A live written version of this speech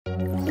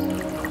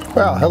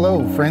Well,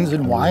 hello friends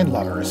and wine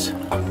lovers.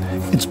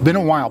 It's been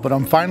a while, but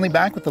I'm finally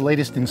back with the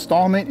latest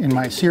installment in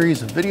my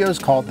series of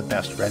videos called The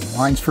Best Red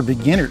Wines for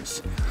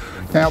Beginners.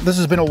 Now, this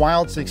has been a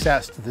wild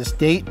success to this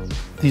date.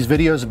 These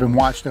videos have been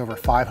watched over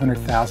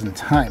 500,000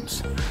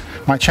 times.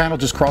 My channel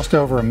just crossed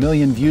over 1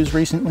 million views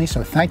recently,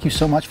 so thank you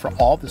so much for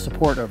all the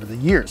support over the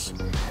years.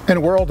 In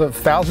a world of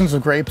thousands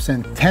of grapes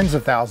and tens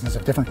of thousands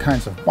of different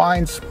kinds of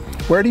wines,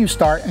 where do you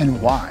start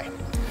and why?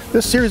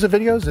 This series of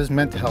videos is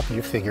meant to help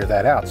you figure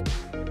that out.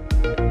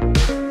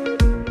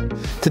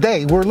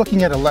 Today, we're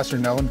looking at a lesser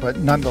known but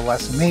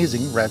nonetheless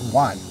amazing red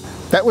wine.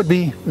 That would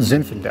be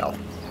Zinfandel.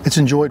 It's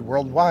enjoyed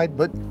worldwide,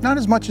 but not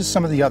as much as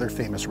some of the other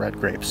famous red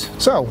grapes.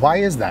 So why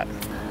is that?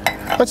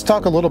 Let's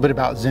talk a little bit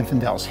about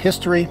Zinfandel's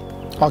history.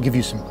 I'll give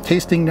you some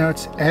tasting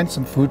notes and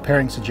some food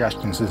pairing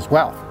suggestions as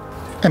well.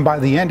 And by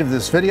the end of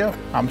this video,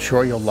 I'm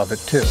sure you'll love it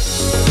too.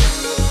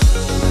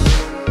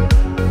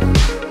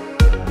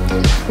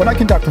 When I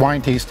conduct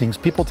wine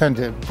tastings, people tend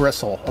to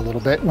bristle a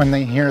little bit when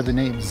they hear the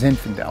name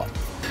Zinfandel.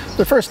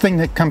 The first thing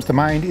that comes to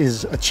mind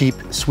is a cheap,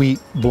 sweet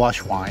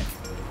blush wine.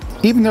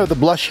 Even though the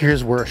blush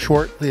years were a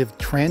short-lived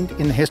trend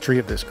in the history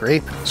of this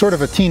grape, sort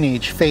of a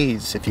teenage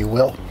phase, if you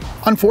will.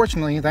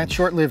 Unfortunately, that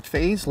short-lived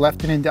phase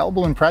left an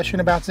indelible impression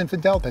about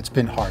Zinfandel that's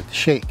been hard to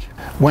shake.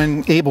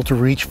 When able to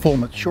reach full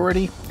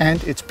maturity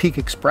and its peak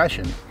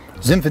expression,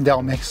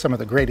 Zinfandel makes some of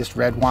the greatest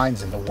red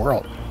wines in the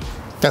world.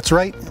 That's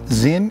right,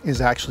 Zin is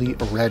actually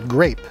a red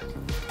grape.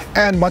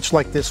 And much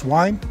like this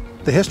wine,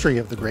 the history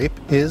of the grape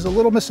is a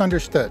little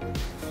misunderstood.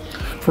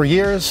 For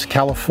years,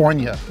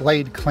 California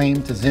laid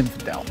claim to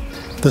Zinfandel.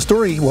 The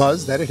story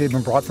was that it had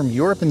been brought from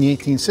Europe in the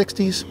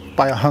 1860s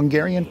by a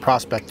Hungarian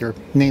prospector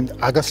named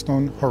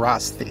Agustin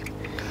Horaszty.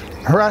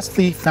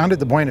 Horaszty founded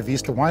the Buena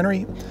Vista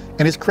winery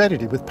and is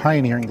credited with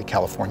pioneering the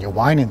California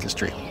wine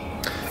industry.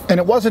 And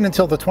it wasn't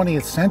until the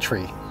 20th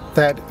century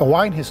that a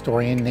wine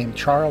historian named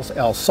Charles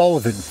L.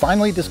 Sullivan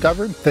finally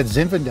discovered that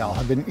Zinfandel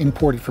had been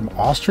imported from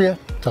Austria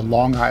to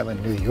Long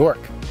Island, New York.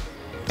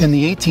 In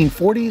the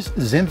 1840s,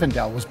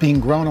 Zinfandel was being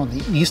grown on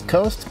the East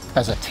Coast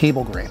as a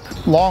table grape,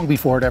 long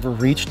before it ever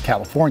reached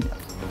California.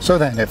 So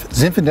then, if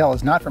Zinfandel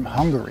is not from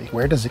Hungary,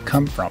 where does it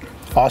come from?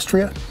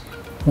 Austria?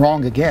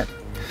 Wrong again.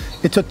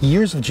 It took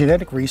years of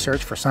genetic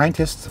research for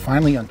scientists to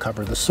finally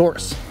uncover the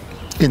source.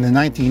 In the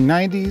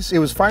 1990s, it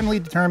was finally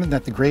determined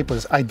that the grape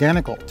was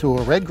identical to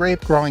a red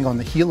grape growing on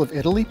the heel of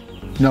Italy,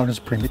 known as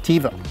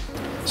Primitivo.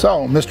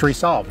 So, mystery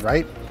solved,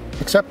 right?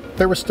 Except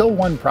there was still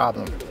one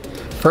problem.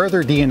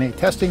 Further DNA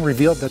testing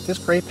revealed that this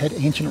grape had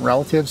ancient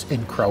relatives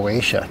in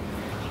Croatia.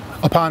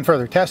 Upon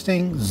further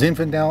testing,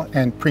 Zinfandel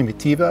and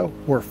Primitivo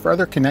were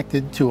further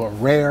connected to a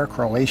rare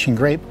Croatian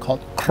grape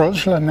called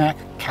Krujlenak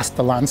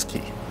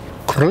Kastelanski.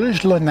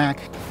 Krujlenak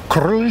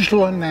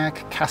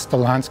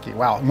Kastelanski.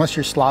 Wow, unless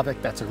you're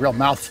Slavic, that's a real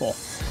mouthful.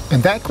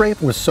 And that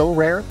grape was so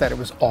rare that it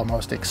was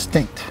almost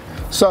extinct.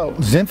 So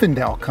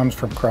Zinfandel comes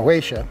from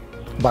Croatia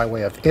by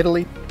way of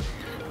Italy,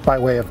 by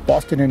way of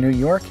Boston and New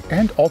York,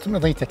 and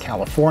ultimately to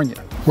California,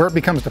 where it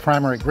becomes the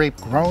primary grape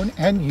grown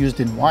and used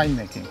in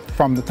winemaking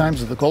from the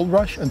times of the gold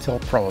rush until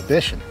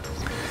Prohibition.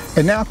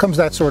 And now comes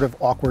that sort of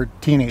awkward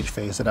teenage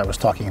phase that I was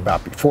talking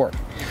about before.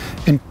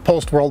 In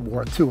post-World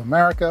War II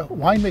America,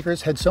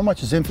 winemakers had so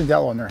much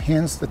Zinfandel on their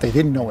hands that they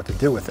didn't know what to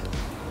do with it.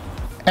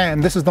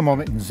 And this is the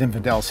moment in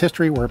Zinfandel's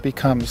history where it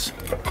becomes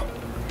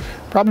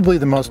probably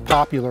the most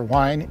popular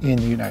wine in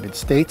the United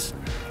States,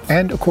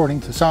 and according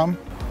to some,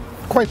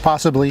 quite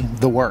possibly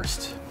the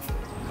worst.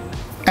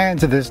 And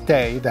to this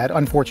day, that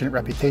unfortunate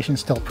reputation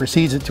still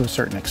precedes it to a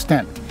certain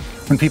extent.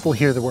 When people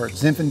hear the word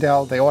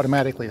Zinfandel, they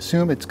automatically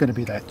assume it's going to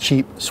be that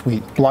cheap,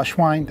 sweet blush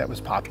wine that was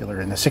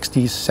popular in the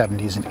 60s,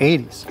 70s, and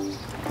 80s.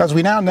 As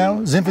we now know,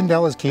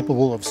 Zinfandel is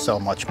capable of so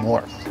much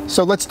more.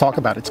 So let's talk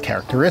about its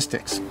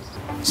characteristics.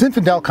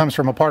 Zinfandel comes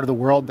from a part of the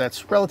world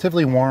that's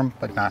relatively warm,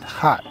 but not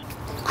hot.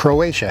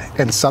 Croatia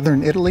and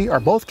southern Italy are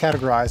both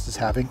categorized as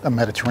having a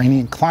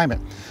Mediterranean climate.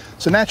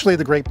 So naturally,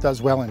 the grape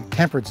does well in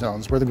temperate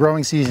zones where the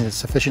growing season is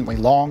sufficiently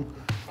long,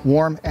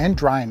 warm, and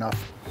dry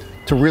enough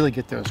to really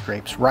get those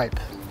grapes ripe.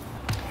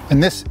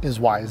 And this is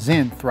why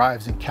Zin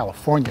thrives in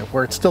California,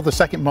 where it's still the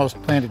second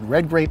most planted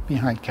red grape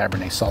behind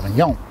Cabernet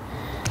Sauvignon.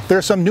 There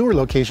are some newer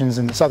locations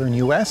in the southern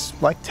US,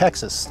 like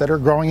Texas, that are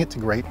growing it to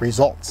great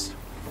results.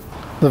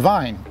 The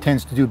vine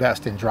tends to do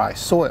best in dry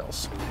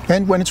soils,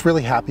 and when it's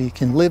really happy, it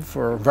can live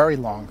for a very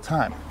long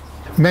time.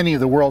 Many of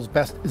the world's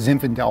best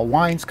Zinfandel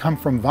wines come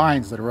from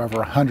vines that are over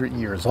 100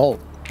 years old.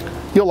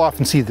 You'll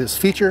often see this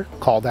feature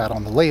called out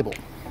on the label.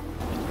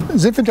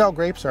 Zinfandel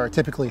grapes are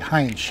typically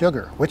high in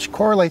sugar, which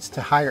correlates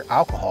to higher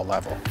alcohol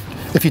level.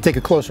 If you take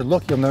a closer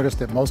look, you'll notice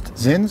that most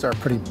Zins are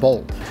pretty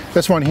bold.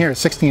 This one here is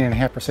 16.5%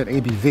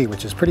 ABV,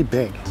 which is pretty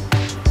big.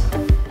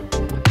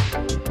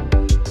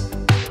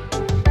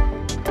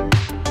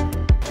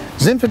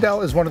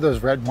 Zinfandel is one of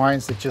those red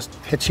wines that just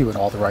hits you in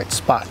all the right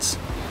spots.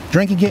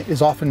 Drinking it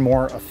is often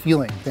more a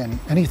feeling than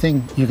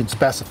anything you can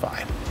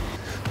specify.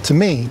 To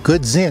me,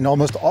 good Zin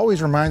almost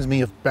always reminds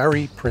me of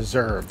berry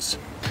preserves.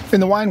 In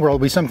the wine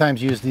world, we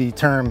sometimes use the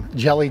term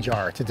jelly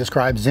jar to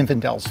describe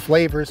Zinfandel's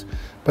flavors,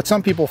 but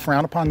some people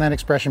frown upon that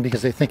expression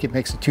because they think it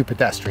makes it too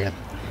pedestrian.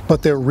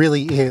 But there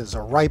really is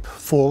a ripe,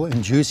 full,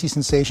 and juicy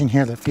sensation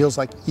here that feels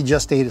like you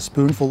just ate a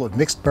spoonful of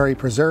mixed berry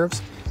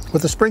preserves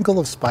with a sprinkle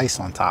of spice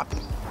on top.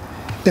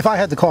 If I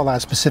had to call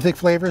out specific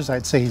flavors,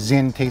 I'd say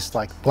Zin tastes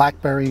like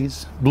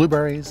blackberries,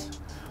 blueberries,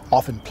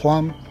 often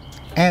plum,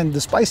 and the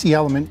spicy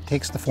element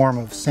takes the form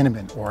of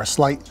cinnamon or a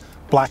slight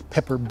black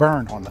pepper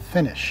burn on the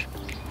finish.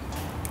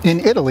 In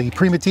Italy,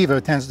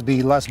 Primitivo tends to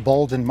be less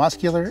bold and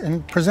muscular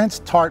and presents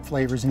tart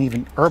flavors and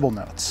even herbal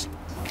notes.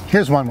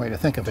 Here's one way to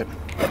think of it.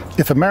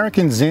 If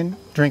American Zin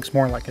drinks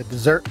more like a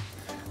dessert,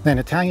 then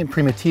Italian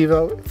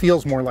Primitivo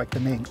feels more like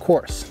the main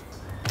course.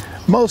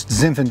 Most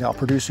Zinfandel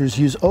producers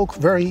use oak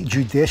very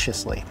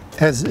judiciously,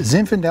 as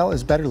Zinfandel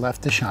is better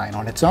left to shine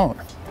on its own.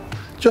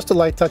 Just a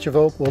light touch of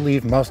oak will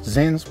leave most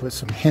Zins with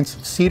some hints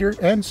of cedar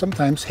and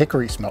sometimes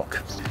hickory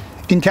smoke.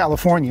 In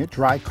California,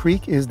 Dry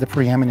Creek is the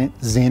preeminent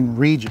Zin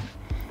region.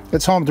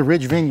 It's home to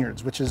Ridge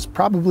Vineyards, which is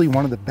probably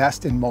one of the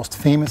best and most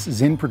famous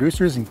Zin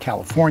producers in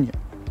California.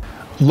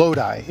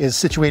 Lodi is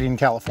situated in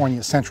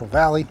California's Central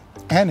Valley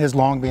and has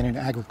long been an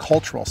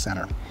agricultural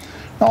center.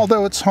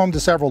 Although it's home to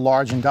several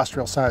large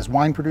industrial-sized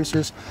wine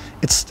producers,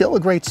 it's still a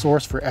great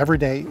source for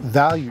everyday,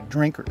 valued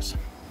drinkers.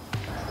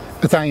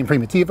 Italian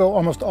Primitivo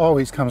almost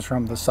always comes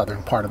from the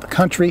southern part of the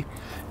country,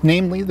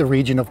 namely the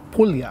region of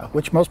Puglia,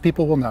 which most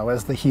people will know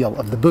as the heel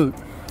of the boot.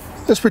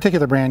 This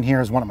particular brand here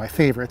is one of my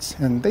favorites,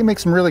 and they make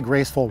some really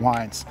graceful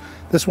wines.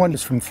 This one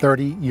is from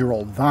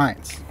 30-year-old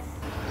vines.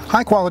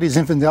 High-quality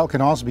Zinfandel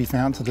can also be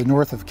found to the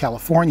north of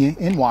California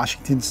in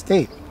Washington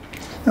State.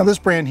 Now, this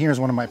brand here is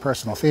one of my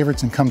personal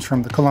favorites and comes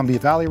from the Columbia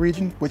Valley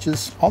region, which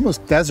is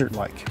almost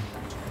desert-like.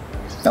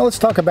 Now let's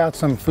talk about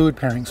some food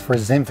pairings for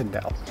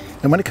Zinfandel.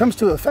 And when it comes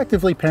to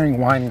effectively pairing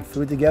wine and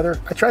food together,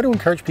 I try to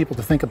encourage people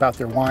to think about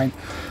their wine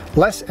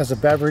less as a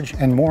beverage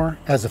and more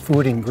as a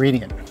food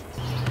ingredient.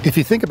 If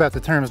you think about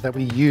the terms that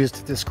we use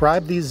to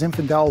describe these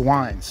Zinfandel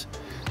wines,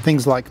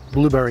 things like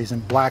blueberries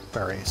and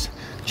blackberries,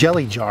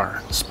 jelly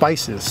jar,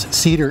 spices,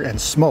 cedar, and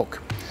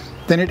smoke,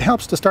 then it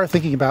helps to start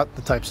thinking about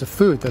the types of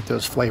food that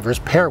those flavors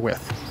pair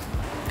with.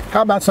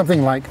 How about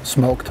something like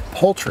smoked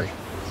poultry?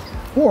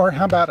 Or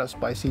how about a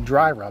spicy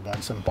dry rub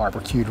on some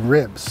barbecued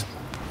ribs?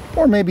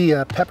 Or maybe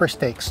a pepper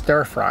steak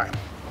stir fry.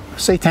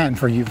 Seitan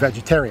for you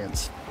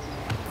vegetarians.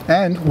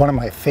 And one of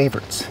my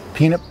favorites,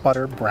 peanut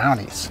butter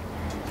brownies.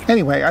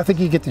 Anyway, I think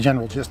you get the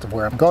general gist of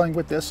where I'm going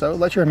with this, so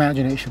let your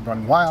imagination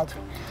run wild.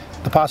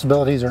 The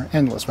possibilities are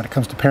endless when it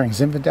comes to pairing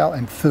Zinfandel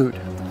and food.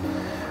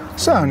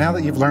 So now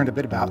that you've learned a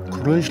bit about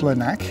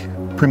Krujlenak,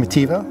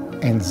 Primitivo,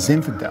 and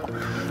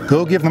Zinfandel,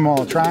 go give them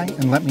all a try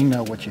and let me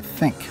know what you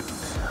think.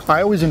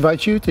 I always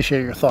invite you to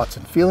share your thoughts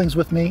and feelings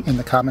with me in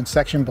the comments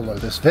section below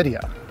this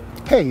video.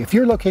 Hey, if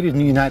you're located in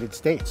the United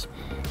States,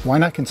 why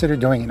not consider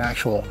doing an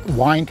actual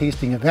wine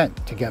tasting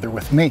event together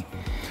with me?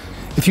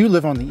 If you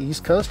live on the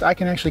East Coast, I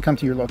can actually come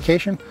to your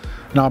location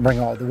and I'll bring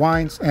all the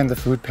wines and the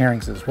food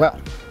pairings as well.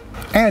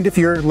 And if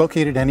you're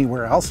located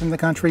anywhere else in the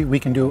country, we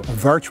can do a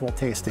virtual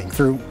tasting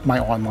through my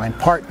online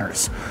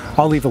partners.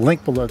 I'll leave a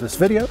link below this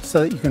video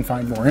so that you can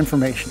find more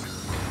information.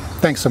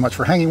 Thanks so much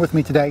for hanging with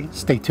me today.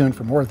 Stay tuned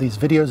for more of these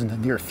videos in the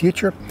near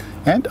future,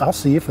 and I'll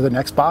see you for the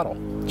next bottle.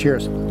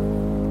 Cheers.